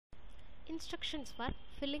Instructions for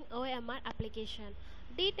filling OMR application.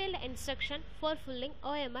 Detailed instruction for filling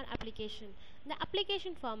OMR application. The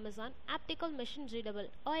application form is on optical machine readable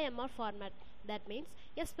OMR format. That means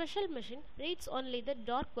a special machine reads only the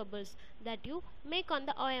dark bubbles that you make on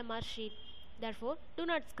the OMR sheet. Therefore, do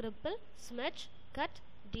not scribble, smudge, cut,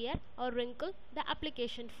 tear or wrinkle the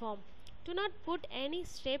application form. Do not put any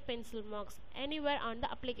stray pencil marks anywhere on the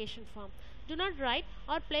application form. Do not write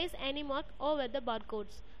or place any mark over the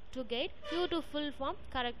barcodes. To guide you to fill form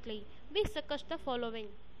correctly, we suggest the following.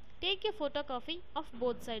 Take a photocopy of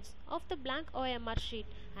both sides of the blank OMR sheet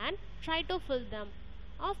and try to fill them.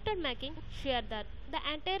 After making sure that the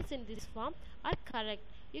entries in this form are correct,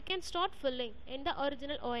 you can start filling in the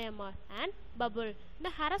original OMR and bubble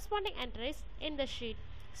the corresponding entries in the sheet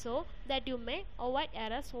so that you may avoid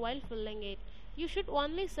errors while filling it. You should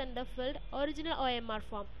only send the filled original OMR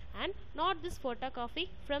form and not this photocopy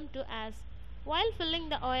from to us. While filling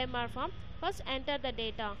the OMR form, first enter the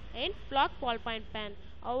data in block ballpoint pen.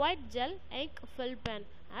 Avoid gel ink fill pen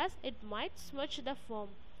as it might smudge the form.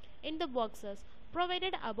 In the boxes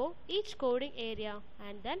provided above each coding area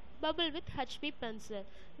and then bubble with HB pencil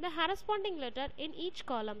the corresponding letter in each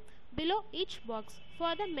column below each box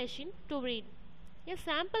for the machine to read. A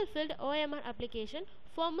sample filled OMR application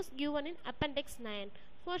form is given in Appendix 9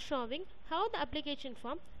 for showing how the application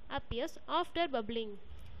form appears after bubbling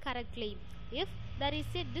correctly. If there is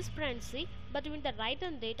a discrepancy between the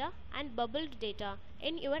written data and bubbled data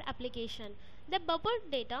in your application, the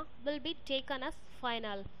bubbled data will be taken as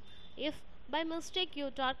final. If by mistake you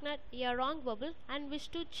darkened a wrong bubble and wish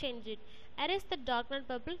to change it, erase the darkened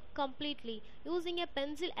bubble completely using a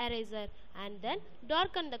pencil eraser and then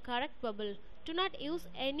darken the correct bubble. Do not use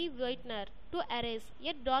any whitener to erase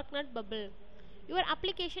a darkened bubble. Your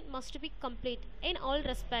application must be complete in all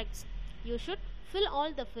respects. You should fill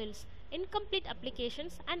all the fields. Incomplete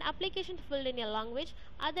applications and applications filled in a language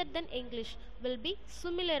other than English will be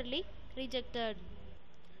similarly rejected.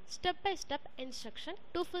 Step-by-step instruction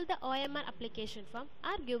to fill the OMR application form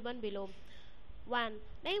are given below. 1.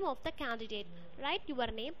 Name of the candidate. Write your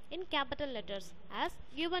name in capital letters as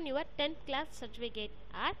given your 10th class certificate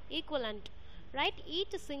or equivalent. Write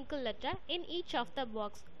each single letter in each of the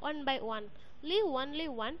box one by one. Leave only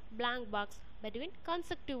one blank box between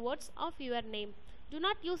consecutive words of your name. Do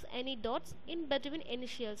not use any dots in between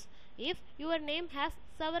initials. If your name has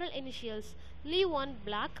several initials, leave one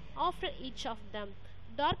blank after each of them.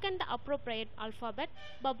 Darken the appropriate alphabet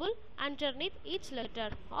bubble underneath each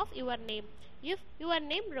letter of your name. If your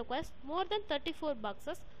name requires more than 34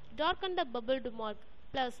 boxes, darken the bubbled mark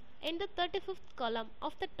plus in the 35th column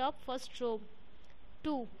of the top first row.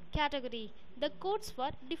 2. Category. The codes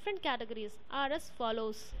for different categories are as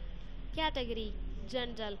follows. Category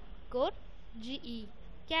General code GE.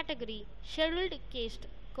 Category Scheduled Caste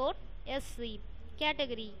code SC.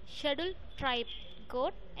 Category Scheduled Tribe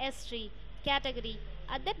code ST. Category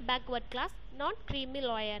Other Backward Class Non-Creamy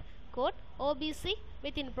Lawyer code OBC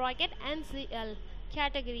within bracket NCL.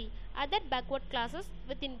 Category Other Backward Classes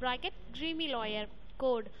within bracket Dreamy Lawyer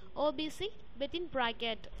code OBC within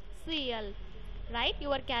bracket CL. Write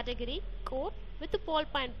your category code with a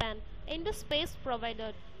ballpoint pen in the space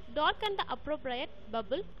provided. Darken the appropriate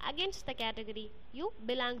bubble against the category you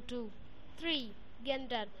belong to. 3.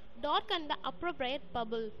 Gender. Darken the appropriate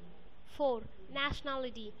bubble. 4.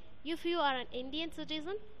 Nationality. If you are an Indian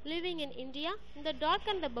citizen living in India, then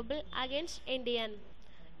darken the bubble against Indian.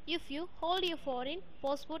 If you hold a foreign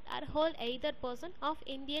passport or hold either person of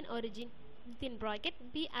Indian origin within bracket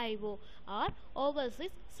BIO or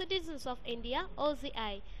overseas citizens of India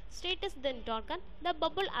OCI status, then darken the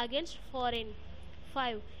bubble against foreign.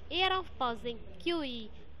 5. Year of passing QE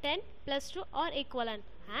 10 plus 2 or equivalent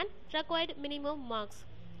and required minimum marks.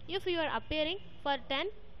 If you are appearing for 10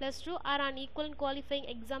 plus 2 or an equivalent qualifying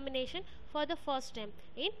examination for the first time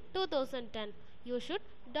in 2010, you should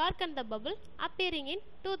darken the bubble appearing in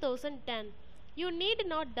 2010. You need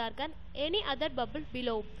not darken any other bubble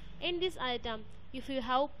below. In this item, if you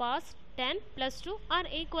have passed 10 plus 2 or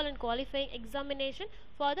equivalent qualifying examination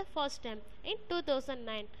for the first time in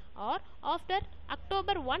 2009 or after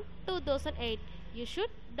October 1, 2008, you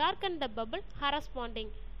should darken the bubble corresponding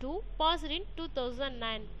to passed in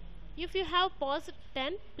 2009. If you have passed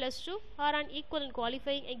 10 plus 2 or an equivalent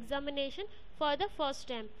qualifying examination for the first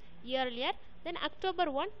time earlier than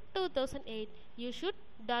October 1, 2008, you should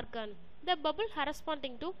darken the bubble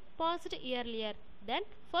corresponding to passed earlier than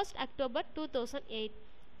 1st October 2008.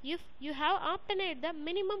 If you have obtained the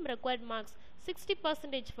minimum required marks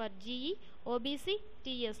 60% for GE, OBC,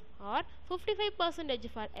 TS or 55%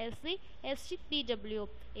 for SC, ST, PW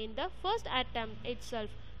in the first attempt itself,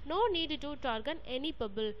 no need to darken any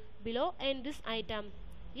bubble below in this item.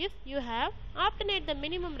 If you have obtained the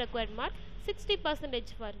minimum required mark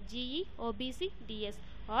 60% for GE, OBC, DS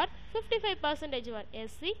or 55% for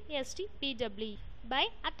SC, ST, PW by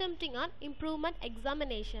attempting an improvement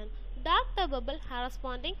examination, dark the bubble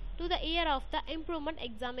corresponding to the year of the improvement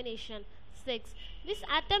examination. 6. This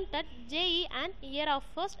attempt at JE and year of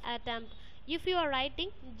first attempt. If you are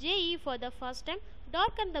writing JE for the first time,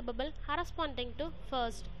 darken the bubble corresponding to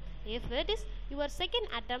first. If it is your second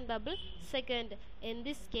attempt bubble, second. In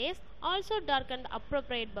this case, also darken the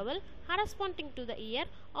appropriate bubble corresponding to the year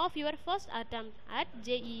of your first attempt at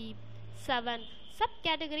JE. 7.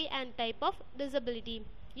 Subcategory and type of disability.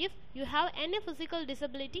 If you have any physical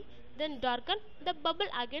disability, then darken the bubble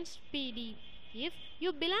against PD. If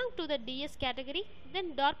you belong to the DS category,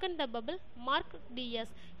 then darken the bubble marked DS,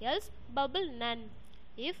 else bubble none.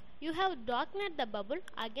 If you have darkened the bubble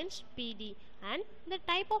against PD and the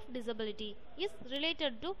type of disability is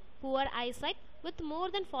related to poor eyesight with more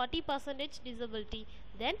than 40% disability,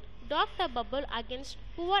 then dark the bubble against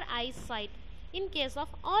poor eyesight. In case of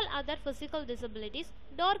all other physical disabilities,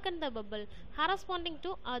 darken the bubble corresponding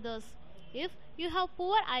to others. If you have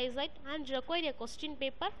poor eyesight and require a question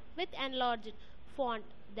paper with enlarged font,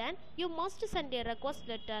 then you must send a request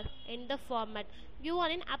letter in the format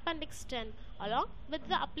given in Appendix 10 along with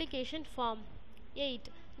the application form. 8.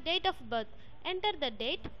 Date of birth. Enter the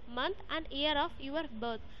date, month and year of your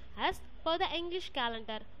birth as per the English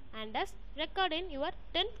calendar and as recorded in your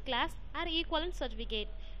 10th class or equivalent certificate.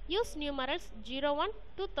 Use numerals 01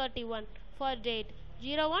 to 31 for date,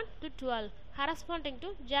 01 to 12 corresponding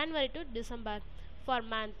to January to December for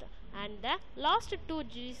month, and the last two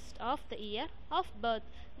digits of the year of birth.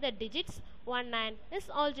 The digits 19 is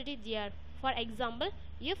already there. For example,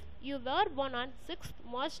 if you were born on 6th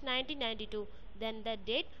March 1992, then the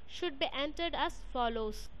date should be entered as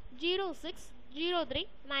follows: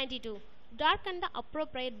 060392. Darken the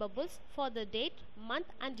appropriate bubbles for the date, month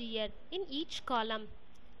and year in each column.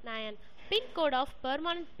 9. Pin code of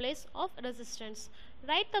permanent place of residence.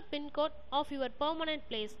 Write the pin code of your permanent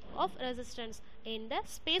place of residence in the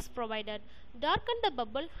space provided. Darken the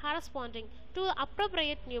bubble corresponding to the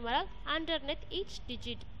appropriate numeral underneath each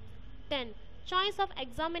digit. 10. Choice of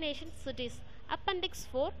examination cities. Appendix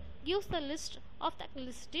 4 gives the list of the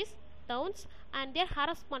cities, towns and their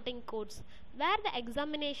corresponding codes where the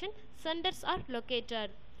examination centers are located.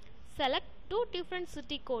 Select two different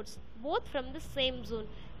city codes, both from the same zone.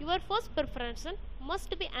 Your first preference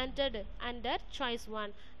must be entered under choice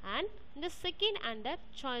 1 and the second under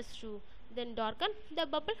choice 2. Then darken the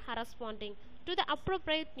bubble corresponding to the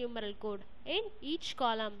appropriate numeral code in each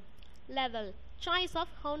column. Level. Choice of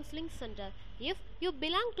counseling center. If you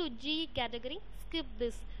belong to GE category, skip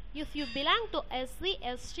this. If you belong to SC,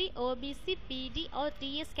 ST, OBC, PD or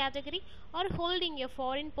TS category or holding a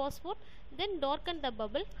foreign passport, then darken the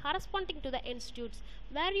bubble corresponding to the institutes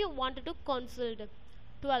where you want to consult.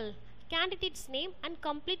 12. Candidate's name and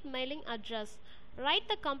complete mailing address. Write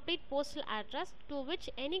the complete postal address to which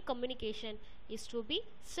any communication is to be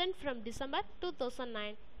sent from December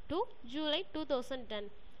 2009 to July 2010.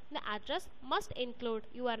 The address must include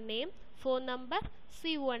your name, phone number,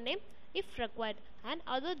 CO name if required and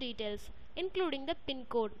other details including the PIN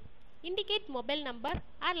code. Indicate mobile number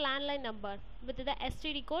or landline number with the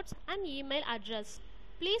STD codes and email address.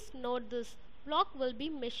 Please note this. Block will be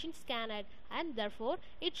machine scanned and therefore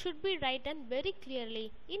it should be written very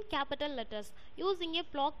clearly in capital letters using a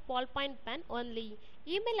block ballpoint pen only.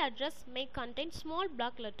 Email address may contain small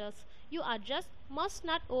block letters. Your address must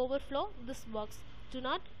not overflow this box. Do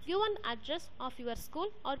not give an address of your school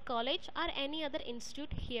or college or any other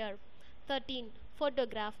institute here. 13.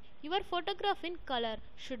 Photograph. Your photograph in color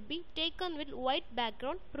should be taken with white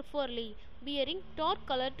background, preferably wearing dark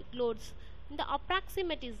colored clothes. The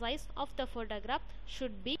approximate size of the photograph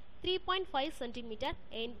should be 3.5 cm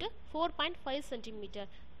into 4.5 cm,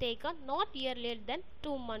 taken not earlier than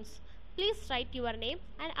 2 months. Please write your name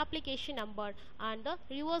and application number on the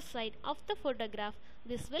reverse side of the photograph.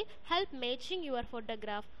 This will help matching your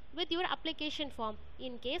photograph with your application form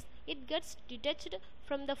in case it gets detached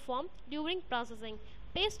from the form during processing.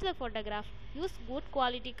 Paste the photograph. Use good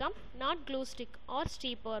quality gum, not glue stick or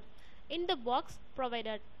stapler in the box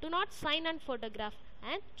provided. Do not sign on photograph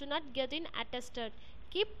and do not get in attested.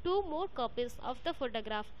 Keep 2 more copies of the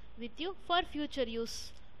photograph with you for future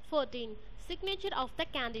use. 14. Signature of the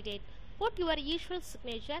candidate. Put your usual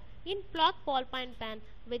signature in block ballpoint pen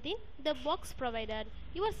within the box provided.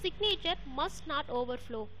 Your signature must not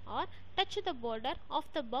overflow or touch the border of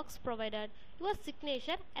the box provided. Your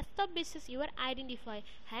signature establishes your identity.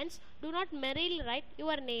 Hence, do not merely write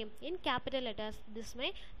your name in capital letters. This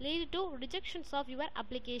may lead to rejections of your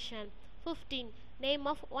application. 15. Name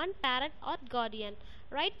of one parent or guardian.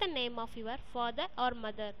 Write the name of your father or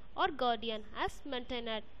mother or guardian as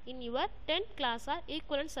maintained in your 10th class or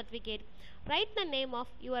equivalent certificate. Write the name of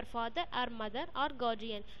your father or mother or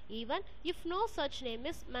guardian even if no such name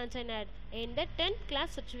is maintained in the 10th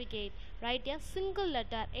class certificate. Write a single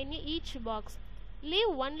letter in each box. Leave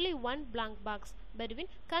only one blank box between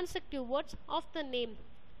consecutive words of the name.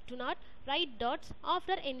 Do not write dots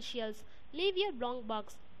after initials. Leave a blank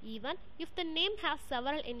box even if the name has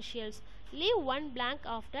several initials. Leave one blank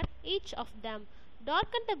after each of them.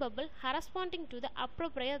 Darken the bubble corresponding to the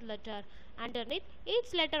appropriate letter underneath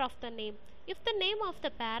each letter of the name. If the name of the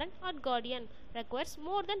parent or guardian requires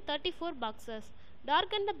more than 34 boxes,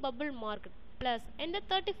 darken the bubble marked plus in the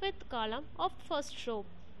 35th column of first row.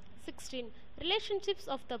 16. Relationships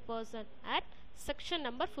of the person at section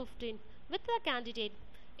number 15 with the candidate.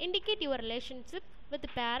 Indicate your relationship with the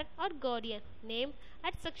parent or guardian named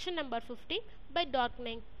at section number 15 by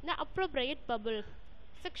darkening the appropriate bubble.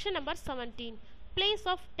 Section number 17. Place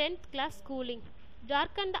of 10th class schooling.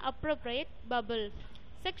 Darken the appropriate bubble.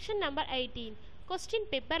 Section number 18. Question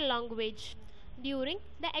paper language. During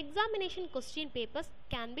the examination, question papers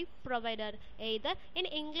can be provided either in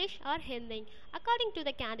English or Hindi according to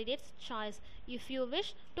the candidate's choice. If you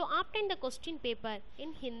wish to obtain the question paper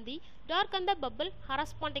in Hindi, darken the bubble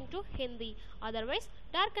corresponding to Hindi. Otherwise,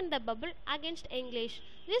 darken the bubble against English.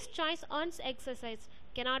 This choice earns exercise,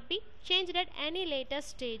 cannot be changed at any later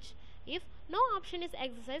stage. If no option is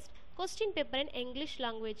exercised, question paper in English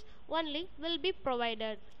language only will be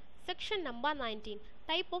provided. Section number 19.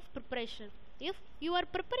 Type of preparation. If you are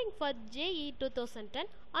preparing for JEE 2010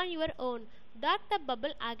 on your own, dark the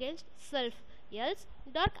bubble against self, else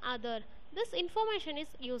dark other. This information is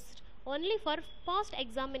used only for past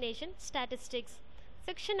examination statistics.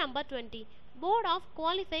 Section number 20. Board of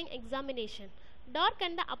Qualifying Examination.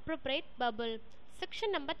 Darken the appropriate bubble.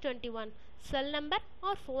 Section number 21. Cell number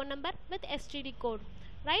or phone number with STD code.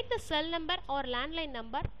 Write the cell number or landline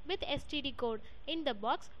number with STD code in the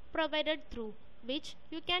box provided through which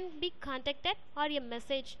you can be contacted or a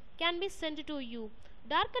message can be sent to you.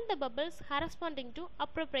 Darken the bubbles corresponding to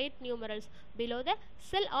appropriate numerals below the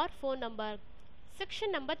cell or phone number.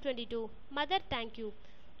 Section number 22. Mother thank you.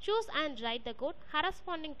 Choose and write the code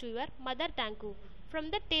corresponding to your mother thank you from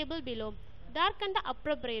the table below. Darken the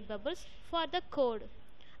appropriate bubbles for the code.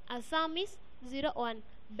 Assamese 01,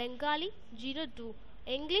 Bengali 02,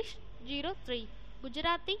 English 03,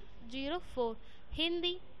 Gujarati 04,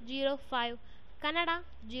 Hindi 05, Kannada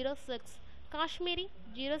 06, Kashmiri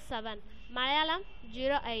 07, Malayalam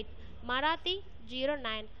 08, Marathi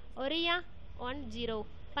 09, Oriya 10,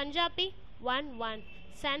 Punjabi 11,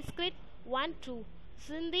 Sanskrit 12,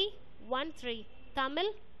 Sindhi 13, Tamil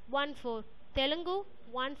 14, Telugu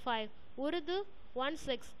 15, Urdu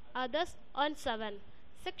 16, others 17.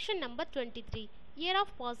 Section number 23. Year of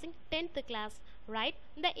passing 10th class. Write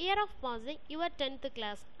the year of passing your 10th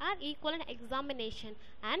class or equivalent examination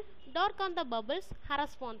and darken the bubbles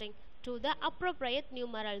corresponding to the appropriate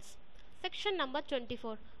numerals. Section number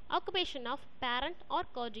 24. Occupation of parent or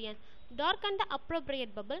guardian. Darken the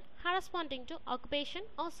appropriate bubble corresponding to occupation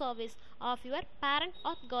or service of your parent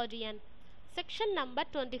or guardian. Section number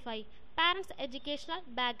 25. Parents' educational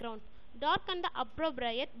background. Darken the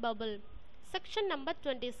appropriate bubble. Section number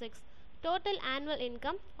 26. Total annual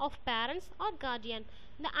income of parents or guardian.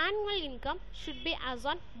 The annual income should be as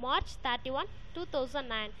on March 31,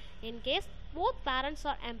 2009. In case both parents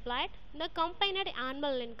are employed, the combined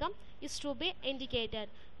annual income is to be indicated.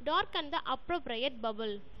 Darken the appropriate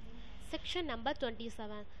bubble. Section number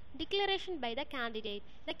 27. Declaration by the candidate.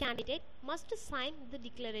 The candidate must sign the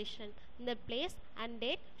declaration. The place and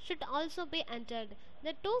date should also be entered.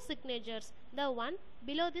 The two signatures, the one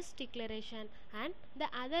below this declaration and the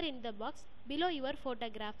other in the box below your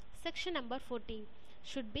photograph, section number 14,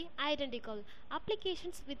 should be identical.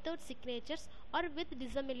 Applications without signatures or with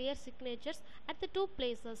dissimilar signatures at the two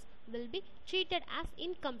places will be treated as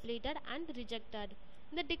incompleted and rejected.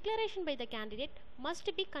 The declaration by the candidate must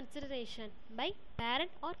be consideration by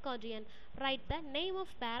parent or guardian. Write the name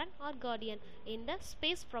of parent or guardian in the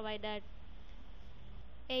space provided.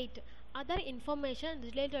 8. Other information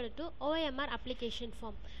related to OMR application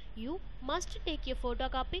form. You must take a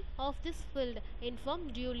photocopy of this filled in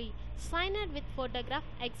form duly, sign it with photograph,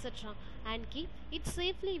 etc., and keep it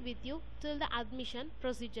safely with you till the admission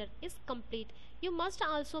procedure is complete. You must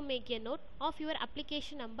also make a note of your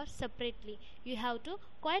application number separately. You have to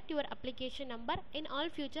quote your application number in all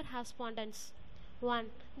future correspondence. 1.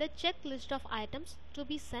 The checklist of items to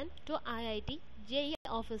be sent to IIT JEE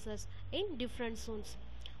officers in different zones.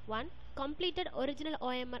 1. Completed original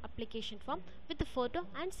OMR application form with photo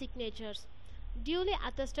and signatures. Duly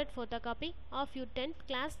attested photocopy of your 10th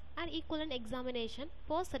class and equivalent examination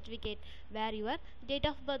post certificate where your date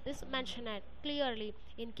of birth is mentioned clearly.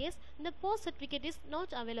 In case the post certificate is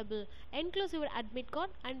not available, enclose your admit card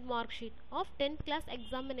and mark sheet of 10th class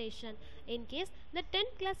examination. In case the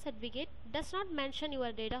 10th class certificate does not mention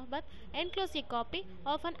your date of birth, enclose a copy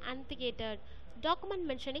of an authenticated document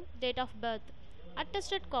mentioning date of birth.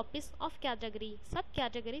 Attested copies of category,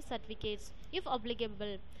 subcategory certificates, if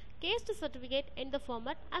applicable. Cased certificate in the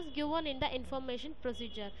format as given in the information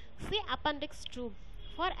procedure. See Appendix 2.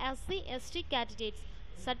 For SC/ST candidates,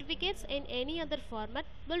 certificates in any other format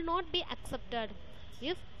will not be accepted.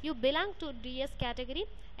 If you belong to DS category,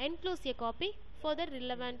 enclose a copy for the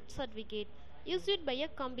relevant certificate issued by a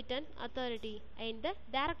competent authority in the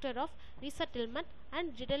Director of Resettlement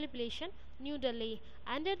and Rehabilitation, New Delhi,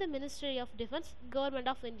 under the Ministry of Defence, Government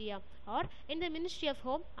of India, or in the Ministry of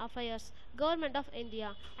Home Affairs, Government of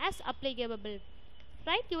India, as applicable.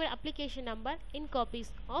 Write your application number in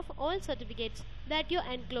copies of all certificates that you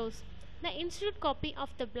enclose. The institute copy of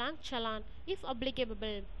the blank challan, if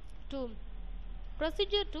applicable. 2.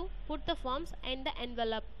 Procedure to put the forms in the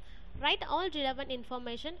envelope. Write all relevant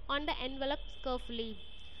information on the envelope carefully.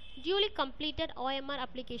 Duly completed OMR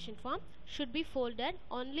application form should be folded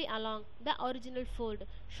only along the original fold,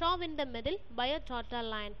 shown in the middle by a total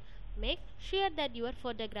line. Make sure that your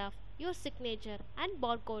photograph, your signature and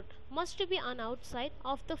barcode must be on outside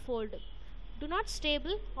of the fold. Do not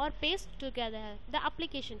staple or paste together the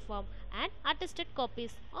application form and attested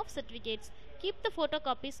copies of certificates. Keep the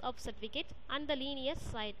photocopies of certificates on the linear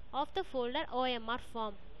side of the folded OMR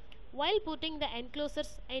form. While putting the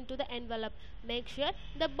enclosures into the envelope, make sure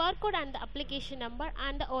the barcode and the application number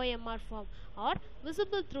and the OMR form are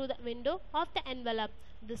visible through the window of the envelope.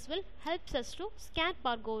 This will help us to scan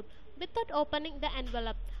barcode without opening the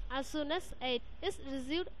envelope as soon as it is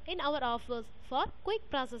received in our office for quick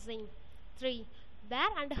processing. 3. Where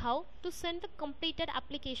and how to send the completed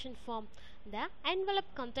application form. The envelope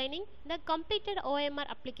containing the completed OMR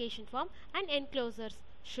application form and enclosures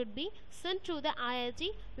should be sent to the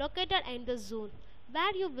IIT located in the zone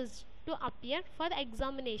where you wish to appear for the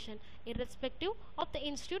examination, irrespective of the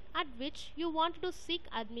institute at which you want to seek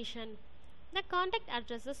admission. The contact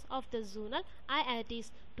addresses of the zonal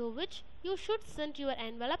IITs to which you should send your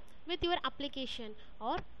envelope with your application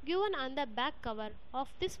are given on the back cover of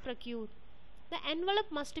this procure. The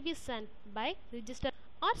envelope must be sent by register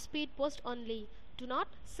or speed post only. Do not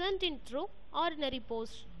send in through ordinary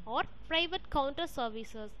post or private counter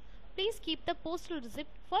services. Please keep the postal receipt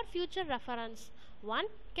for future reference. One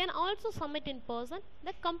can also submit in person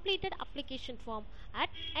the completed application form at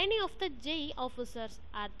any of the JEE officers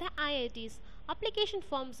at the IITs. Application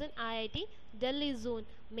forms in IIT Delhi zone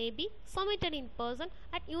may be submitted in person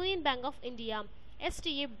at Union Bank of India,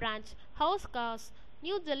 STA branch, House Cars,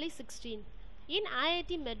 New Delhi 16. In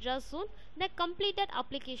IIT Madras zone, the completed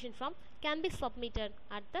application form can be submitted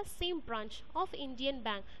at the same branch of Indian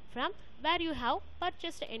Bank from where you have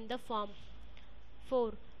purchased in the form.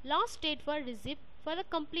 4. Last date for receipt for the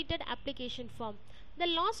completed application form. The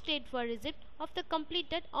last date for receipt of the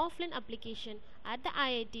completed offline application at the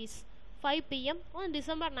IITs 5 p.m. on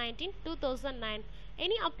December 19, 2009.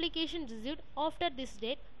 Any application received after this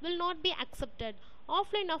date will not be accepted.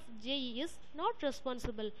 Offline of JEE is not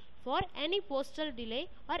responsible for any postal delay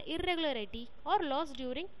or irregularity or loss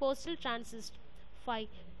during postal transit. 5.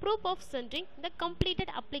 Proof of sending the completed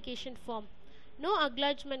application form. No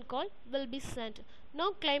acknowledgement call will be sent.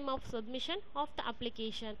 No claim of submission of the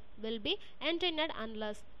application will be entered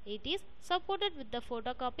unless it is supported with the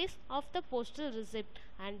photocopies of the postal receipt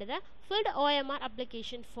and the filled OMR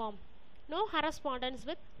application form. No correspondence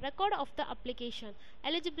with record of the application,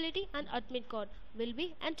 eligibility and admit card will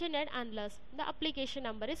be entered unless the application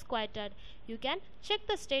number is quoted. You can check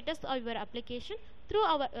the status of your application through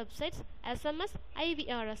our websites SMS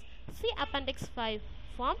IVRS. See Appendix 5,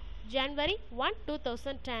 Form January 1,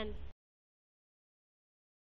 2010.